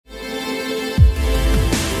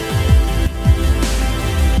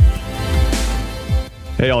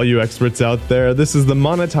Hey, all you experts out there, this is the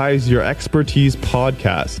Monetize Your Expertise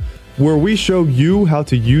podcast, where we show you how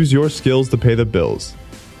to use your skills to pay the bills.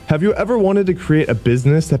 Have you ever wanted to create a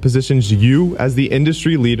business that positions you as the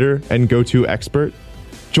industry leader and go-to expert?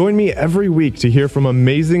 Join me every week to hear from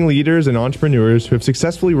amazing leaders and entrepreneurs who have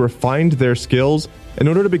successfully refined their skills in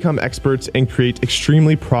order to become experts and create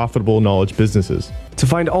extremely profitable knowledge businesses. To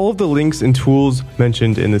find all of the links and tools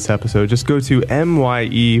mentioned in this episode, just go to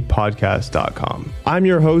myepodcast.com. I'm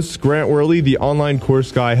your host, Grant Weherley, the online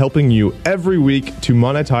course guy, helping you every week to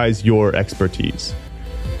monetize your expertise.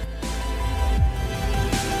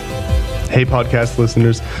 Hey, podcast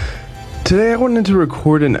listeners. Today I wanted to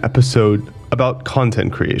record an episode about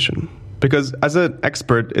content creation, because as an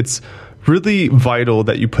expert, it's really vital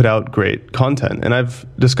that you put out great content. And I've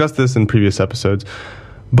discussed this in previous episodes,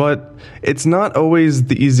 but it's not always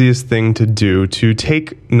the easiest thing to do, to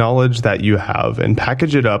take knowledge that you have and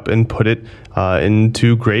package it up and put it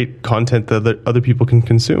into great content that other people can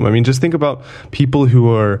consume. I mean, just think about people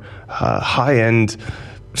who are high-end,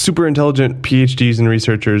 super intelligent PhDs and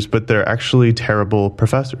researchers, but they're actually terrible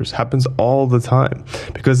professors. Happens all the time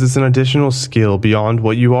because it's an additional skill beyond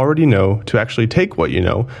what you already know to actually take what you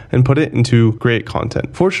know and put it into great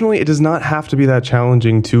content. Fortunately, it does not have to be that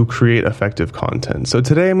challenging to create effective content. So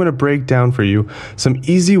today I'm going to break down for you some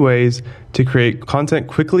easy ways to create content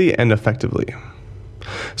quickly and effectively.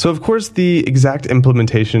 So of course, the exact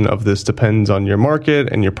implementation of this depends on your market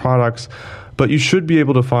and your products, but you should be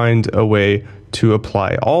able to find a way to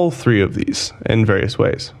apply all three of these in various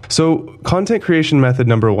ways. So content creation method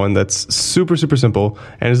number one, that's super simple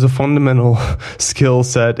and is a fundamental skill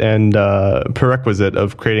set and prerequisite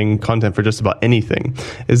of creating content for just about anything,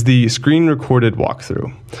 is the screen recorded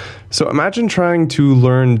walkthrough. So imagine trying to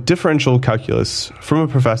learn differential calculus from a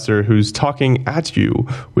professor who's talking at you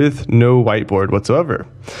with no whiteboard whatsoever.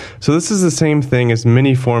 So this is the same thing as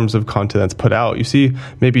many forms of content that's put out. You see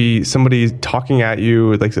maybe somebody talking at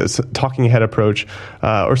you, like a talking head approach,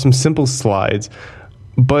 or some simple slides.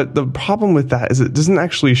 But the problem with that is it doesn't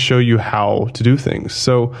actually show you how to do things.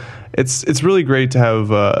 So it's really great to have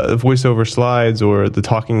voiceover slides or the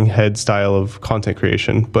talking head style of content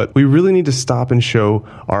creation, but we really need to stop and show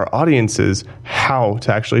our audiences how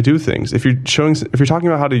to actually do things. If you're talking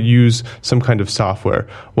about how to use some kind of software,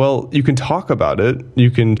 well, you can talk about it, you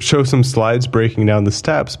can show some slides breaking down the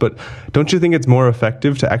steps, but don't you think it's more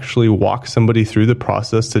effective to actually walk somebody through the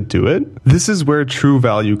process to do it? This is where true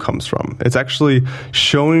value comes from. It's actually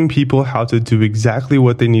showing people how to do exactly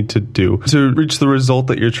what they need to do to reach the result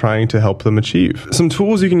that you're trying to help them achieve. Some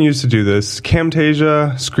tools you can use to do this: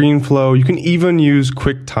 Camtasia, ScreenFlow. You can even use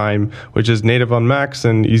QuickTime, which is native on Macs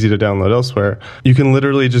and easy to download elsewhere. You can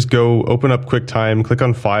literally just go open up QuickTime, click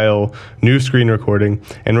on File, New Screen Recording,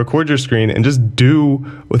 and record your screen and just do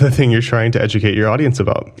the thing you're trying to educate your audience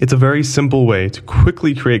about. It's a very simple way to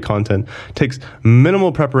quickly create content. It takes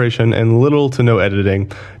minimal preparation and little to no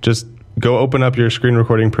editing. Just go open up your screen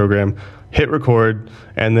recording program, hit record,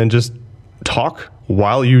 and then just talk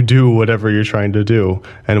while you do whatever you're trying to do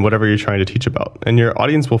and whatever you're trying to teach about. And your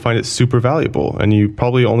audience will find it super valuable, and you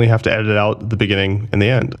probably only have to edit out the beginning and the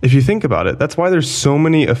end. If you think about it, that's why there's so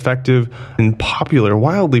many effective and popular,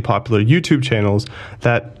 wildly popular YouTube channels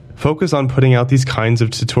that focus on putting out these kinds of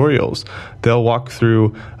tutorials. They'll walk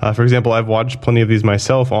through, for example, I've watched plenty of these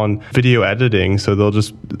myself on video editing. So they'll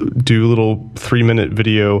just do little 3-minute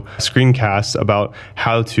video screencasts about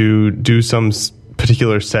how to do some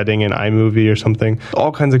particular setting in iMovie or something.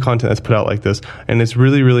 All kinds of content that's put out like this, and it's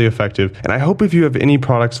really effective. And I hope if you have any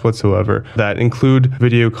products whatsoever that include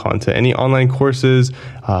video content, any online courses,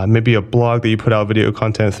 maybe a blog that you put out video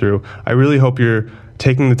content through, I really hope you're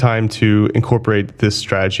taking the time to incorporate this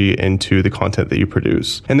strategy into the content that you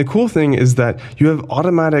produce. And the cool thing is that you have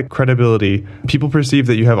automatic credibility. People perceive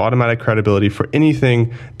that you have automatic credibility for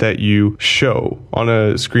anything that you show on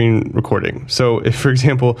a screen recording. So if, for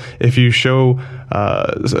example, if you show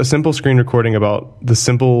a simple screen recording about the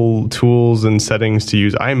simple tools and settings to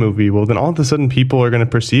use iMovie, well, then all of a sudden people are going to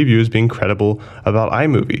perceive you as being credible about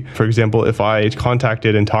iMovie. For example, if I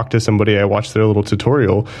contacted and talked to somebody, I watched their little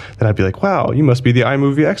tutorial, then I'd be like, wow, you must be the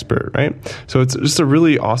iMovie expert, right? So it's just a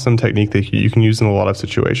really awesome technique that you can use in a lot of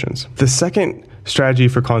situations. The second strategy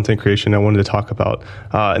for content creation I wanted to talk about,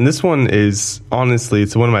 and this one is, honestly,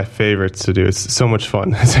 it's one of my favorites to do. It's so much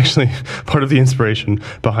fun. It's actually part of the inspiration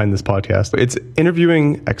behind this podcast. It's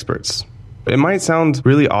interviewing experts. It might sound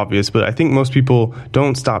really obvious, but I think most people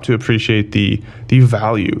don't stop to appreciate the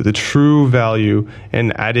value, the true value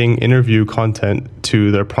in adding interview content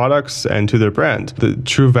to their products and to their brand, the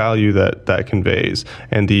true value that conveys,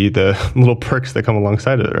 and the little perks that come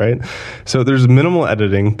alongside of it, right? So there's minimal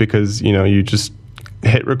editing because, you just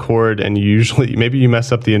hit record and maybe you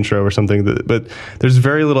mess up the intro or something, but there's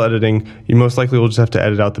very little editing. You most likely will just have to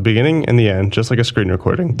edit out the beginning and the end, just like a screen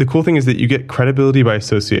recording. The cool thing is that you get credibility by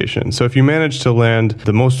association. So if you manage to land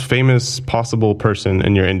the most famous possible person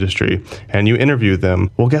in your industry and you interview them,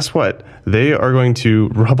 well, guess what? They are going to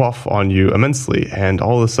rub off on you immensely, and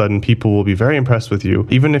all of a sudden people will be very impressed with you,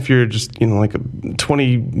 even if you're just like a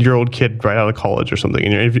 20-year-old kid right out of college or something,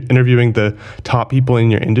 and you're interviewing the top people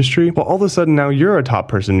in your industry. Well, all of a sudden now you're a top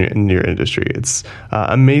person in your industry. It's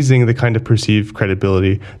amazing the kind of perceived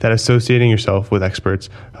credibility that associating yourself with experts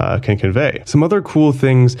can convey. Some other cool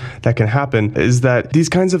things that can happen is that these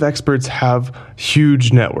kinds of experts have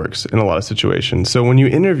huge networks in a lot of situations. So when you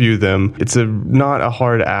interview them, it's not a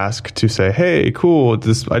hard ask to say, hey, cool,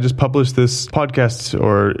 I just published this podcast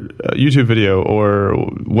or YouTube video or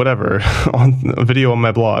whatever, on a video on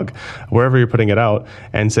my blog, wherever you're putting it out,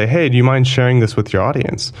 and say, hey, do you mind sharing this with your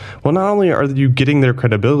audience? Well, not only are you getting their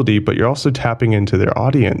credibility, but you're also tapping into their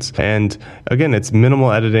audience. And again, it's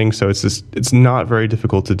minimal editing, so it's not very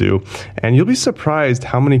difficult to do. And you'll be surprised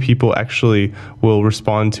how many people actually will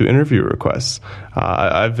respond to interview requests.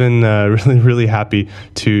 I've been really happy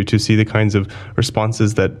to see the kinds of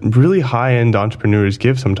responses that really high-end entrepreneurs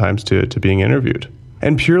give sometimes to being interviewed.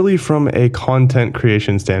 And purely from a content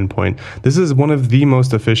creation standpoint, this is one of the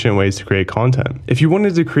most efficient ways to create content. If you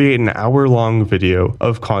wanted to create an hour-long video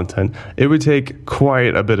of content, it would take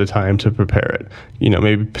quite a bit of time to prepare it.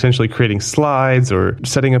 Maybe potentially creating slides or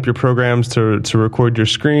setting up your programs to record your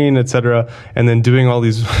screen, etc., and then doing all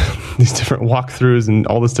these these different walkthroughs and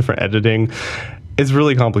all this different editing. It's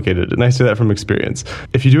really complicated, and I say that from experience.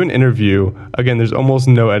 If you do an interview, again, there's almost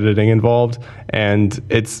no editing involved, and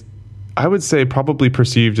it's, I would say, probably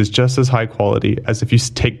perceived as just as high quality as if you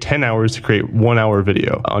take 10 hours to create 1 hour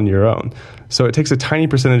video on your own. So it takes a tiny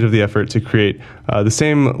percentage of the effort to create the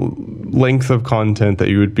same length of content that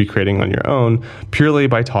you would be creating on your own, purely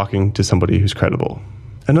by talking to somebody who's credible.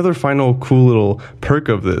 Another final cool little perk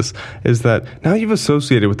of this is that now you've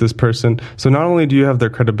associated with this person, so not only do you have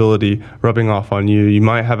their credibility rubbing off on you, you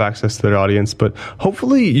might have access to their audience, but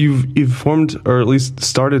hopefully you've formed, or at least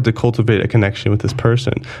started to cultivate, a connection with this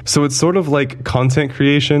person. So it's sort of like content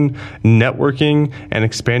creation, networking, and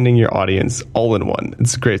expanding your audience all in one.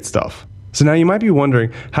 It's great stuff. So now you might be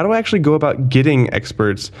wondering, how do I actually go about getting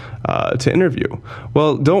experts to interview?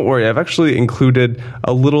 Well, don't worry. I've actually included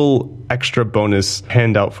a little extra bonus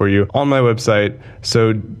handout for you on my website.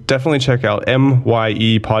 So definitely check out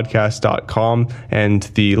myepodcast.com, and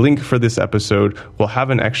the link for this episode will have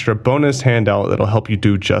an extra bonus handout that'll help you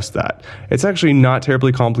do just that. It's actually not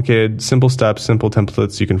terribly complicated, simple steps, simple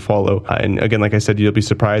templates you can follow. And again, like I said, you'll be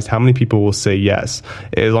surprised how many people will say yes,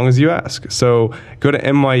 as long as you ask. So go to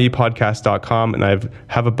myepodcast.com, and I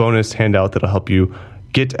have a bonus handout that'll help you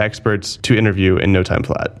get experts to interview in no time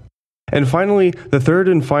flat. And finally, the third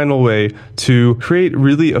and final way to create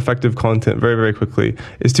really effective content very, very quickly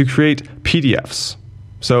is to create PDFs.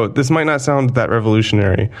 So this might not sound that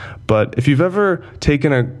revolutionary, but if you've ever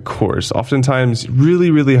taken a course, oftentimes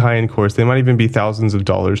really high-end course, they might even be thousands of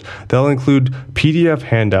dollars, they'll include PDF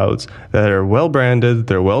handouts that are well-branded,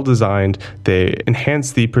 they're well-designed, they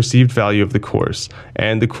enhance the perceived value of the course.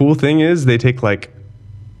 And the cool thing is they take like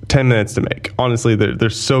 10 minutes to make. Honestly, they're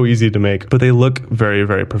so easy to make, but they look very,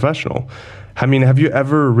 very professional. I mean, have you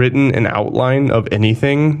ever written an outline of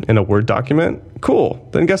anything in a Word document? Cool.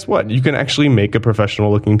 Then guess what? You can actually make a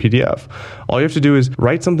professional looking PDF. All you have to do is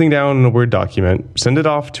write something down in a Word document, send it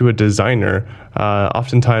off to a designer,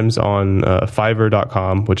 oftentimes on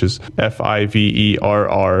Fiverr.com, which is Fiverr.com,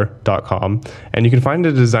 and you can find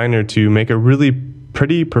a designer to make a really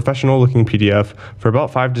pretty professional looking PDF for about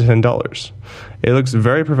 $5 to $10. It looks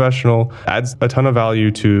very professional, adds a ton of value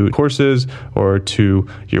to courses or to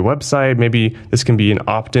your website. Maybe this can be an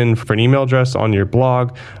opt-in for an email address on your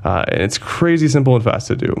blog. And it's crazy simple and fast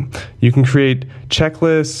to do. You can create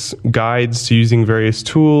checklists, guides to using various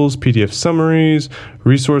tools, PDF summaries,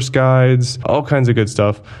 resource guides, all kinds of good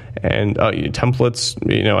stuff. And templates,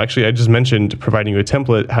 actually I just mentioned providing you a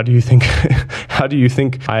template. How do you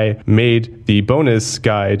think I made the bonus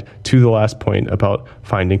guide to the last point about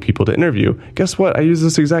finding people to interview? Guess what? I use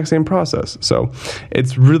this exact same process. So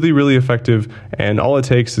it's really effective, and all it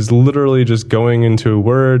takes is literally just going into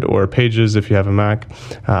Word or Pages if you have a Mac,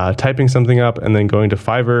 typing something up, and then going to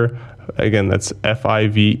Fiverr. Again, that's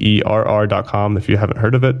Fiverr.com if you haven't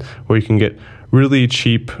heard of it, where you can get really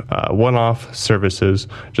cheap one-off services.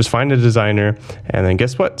 Just find a designer, and then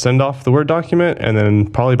guess what? Send off the Word document, and then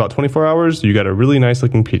probably about 24 hours, you got a really nice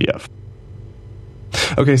looking PDF.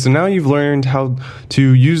 Okay, so now you've learned how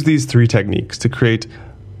to use these three techniques to create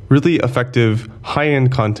really effective,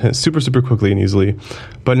 high-end content super quickly and easily.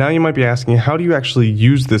 But now you might be asking, how do you actually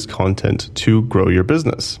use this content to grow your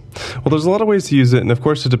business? Well, there's a lot of ways to use it, and of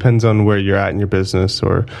course it depends on where you're at in your business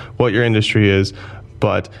or what your industry is.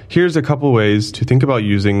 But here's a couple ways to think about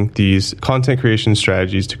using these content creation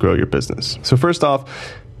strategies to grow your business. So first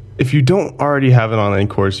off, if you don't already have an online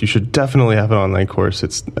course, you should definitely have an online course.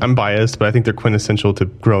 I'm biased, but I think they're quintessential to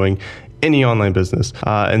growing any online business.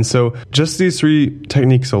 And so just these 3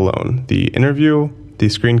 techniques alone, the interview, the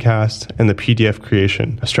screencast, and the PDF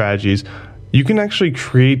creation strategies, you can actually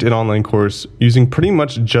create an online course using pretty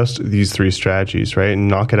much just these 3 strategies, right? And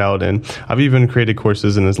knock it out. And I've even created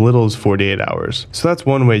courses in as little as 48 hours. So that's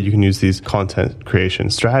one way you can use these content creation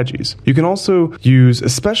strategies. You can also use,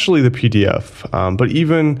 especially the PDF, but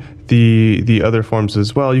even the other forms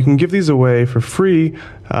as well. You can give these away for free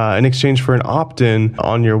in exchange for an opt-in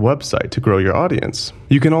on your website to grow your audience.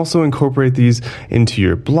 You can also incorporate these into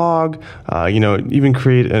your blog, even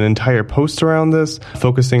create an entire post around this,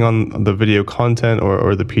 focusing on the video content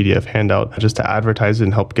or the PDF handout just to advertise it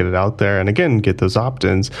and help get it out there. And again, get those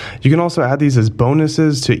opt-ins. You can also add these as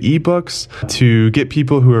bonuses to ebooks to get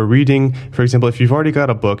people who are reading. For example, if you've already got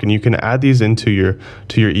a book, and you can add these into your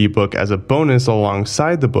ebook as a bonus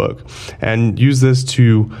alongside the book, and use this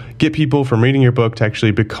to get people from reading your book to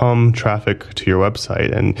actually become traffic to your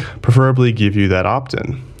website and preferably give you that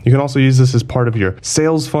opt-in. You can also use this as part of your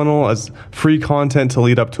sales funnel as free content to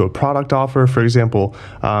lead up to a product offer. For example,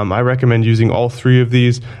 I recommend using all 3 of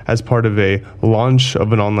these as part of a launch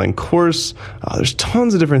of an online course. There's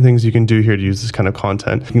tons of different things you can do here to use this kind of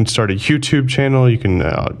content. You can start a YouTube channel. You can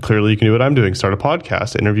clearly do what I'm doing, start a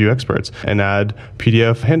podcast, interview experts, and add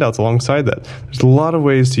PDF handouts alongside that. There's a lot of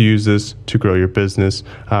ways to use this to grow your business.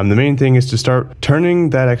 The main thing is to start turning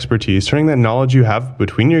that expertise, turning that knowledge you have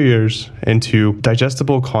between your ears into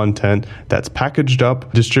digestible content that's packaged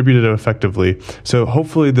up, distributed effectively. So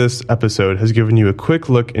hopefully this episode has given you a quick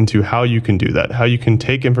look into how you can do that, how you can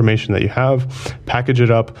take information that you have, package it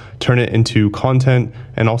up, turn it into content,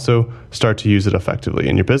 and also start to use it effectively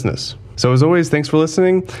in your business. So as always, thanks for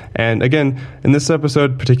listening. And again, in this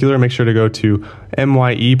episode in particular, make sure to go to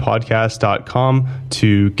myepodcast.com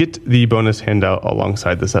to get the bonus handout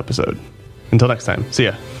alongside this episode. Until next time, see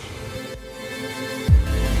ya.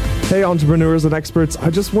 Hey entrepreneurs and experts, I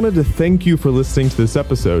just wanted to thank you for listening to this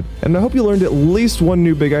episode, and I hope you learned at least one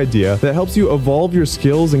new big idea that helps you evolve your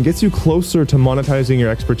skills and gets you closer to monetizing your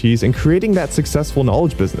expertise and creating that successful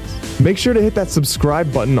knowledge business. Make sure to hit that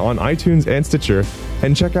subscribe button on iTunes and Stitcher,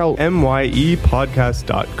 and check out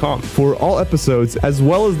myepodcast.com for all episodes as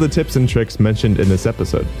well as the tips and tricks mentioned in this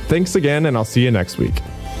episode. Thanks again, and I'll see you next week.